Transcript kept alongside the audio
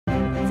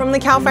From the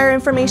CAL FIRE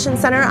Information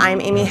Center, I'm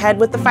Amy Head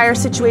with the Fire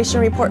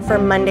Situation Report for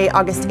Monday,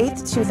 August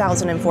 8th,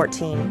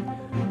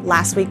 2014.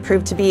 Last week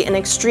proved to be an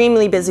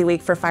extremely busy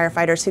week for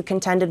firefighters who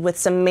contended with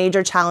some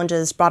major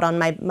challenges brought on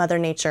by Mother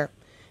Nature.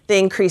 The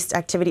increased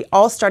activity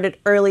all started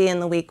early in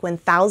the week when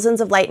thousands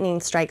of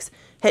lightning strikes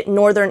hit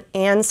northern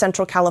and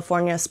central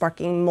California,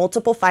 sparking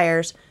multiple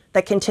fires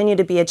that continue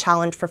to be a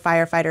challenge for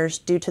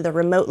firefighters due to the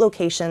remote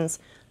locations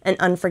and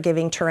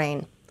unforgiving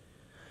terrain.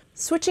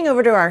 Switching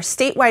over to our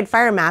statewide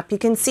fire map, you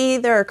can see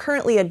there are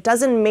currently a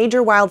dozen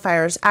major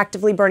wildfires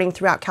actively burning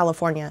throughout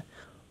California.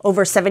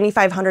 Over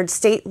 7,500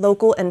 state,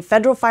 local, and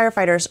federal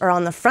firefighters are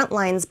on the front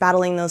lines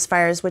battling those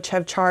fires, which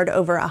have charred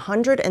over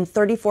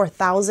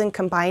 134,000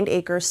 combined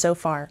acres so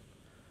far.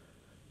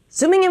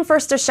 Zooming in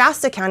first to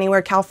Shasta County,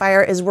 where CAL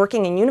FIRE is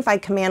working in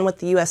unified command with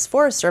the U.S.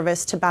 Forest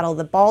Service to battle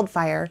the bald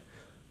fire.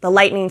 The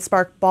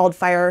lightning-sparked bald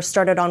fire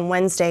started on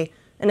Wednesday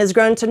and has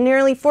grown to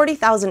nearly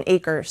 40,000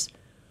 acres.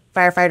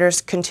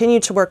 Firefighters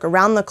continue to work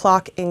around the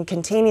clock in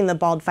containing the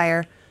bald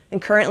fire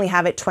and currently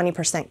have it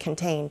 20%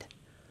 contained.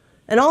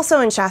 And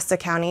also in Shasta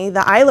County,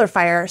 the Eiler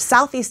fire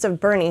southeast of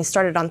Boerne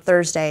started on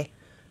Thursday.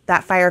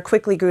 That fire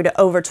quickly grew to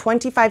over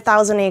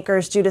 25,000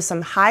 acres due to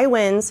some high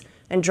winds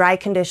and dry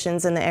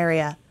conditions in the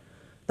area.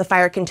 The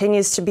fire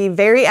continues to be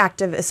very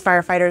active as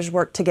firefighters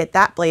work to get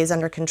that blaze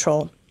under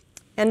control.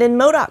 And in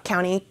Modoc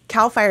County,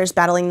 CAL FIRE is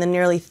battling the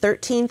nearly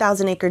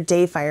 13,000 acre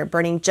Day fire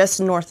burning just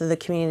north of the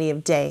community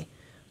of Day.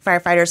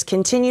 Firefighters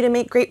continue to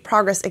make great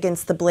progress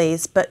against the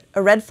blaze, but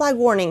a red flag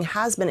warning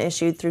has been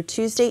issued through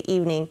Tuesday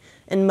evening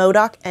in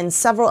Modoc and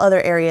several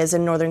other areas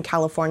in Northern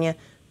California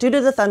due to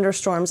the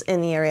thunderstorms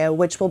in the area,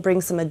 which will bring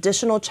some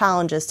additional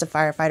challenges to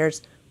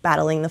firefighters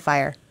battling the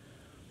fire.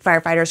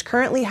 Firefighters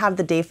currently have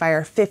the Day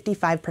fire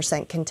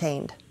 55%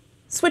 contained.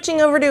 Switching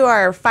over to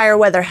our fire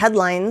weather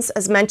headlines,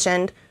 as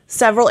mentioned,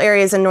 several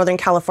areas in Northern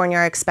California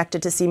are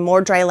expected to see more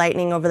dry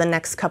lightning over the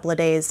next couple of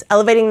days,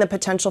 elevating the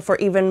potential for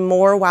even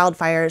more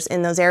wildfires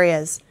in those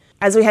areas.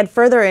 As we head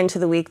further into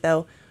the week,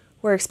 though,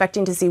 we're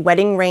expecting to see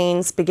wetting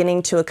rains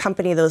beginning to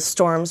accompany those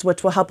storms,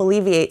 which will help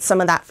alleviate some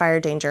of that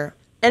fire danger.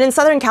 And in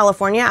Southern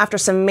California, after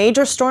some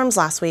major storms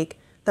last week,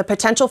 the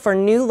potential for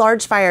new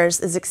large fires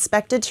is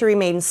expected to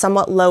remain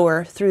somewhat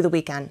lower through the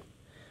weekend.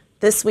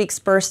 This week's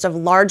burst of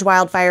large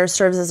wildfires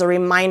serves as a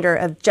reminder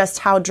of just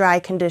how dry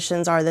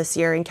conditions are this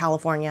year in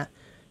California.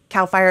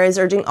 CAL FIRE is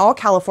urging all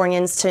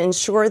Californians to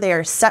ensure they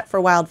are set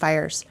for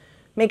wildfires.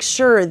 Make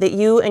sure that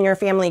you and your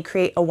family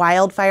create a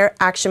wildfire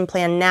action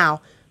plan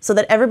now so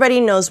that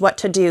everybody knows what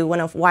to do when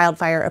a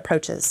wildfire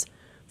approaches.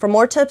 For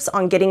more tips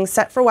on getting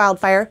set for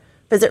wildfire,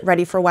 visit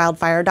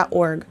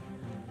readyforwildfire.org.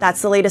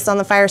 That's the latest on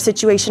the fire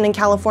situation in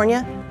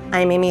California.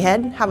 I'm Amy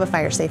Head. Have a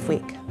fire-safe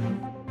week.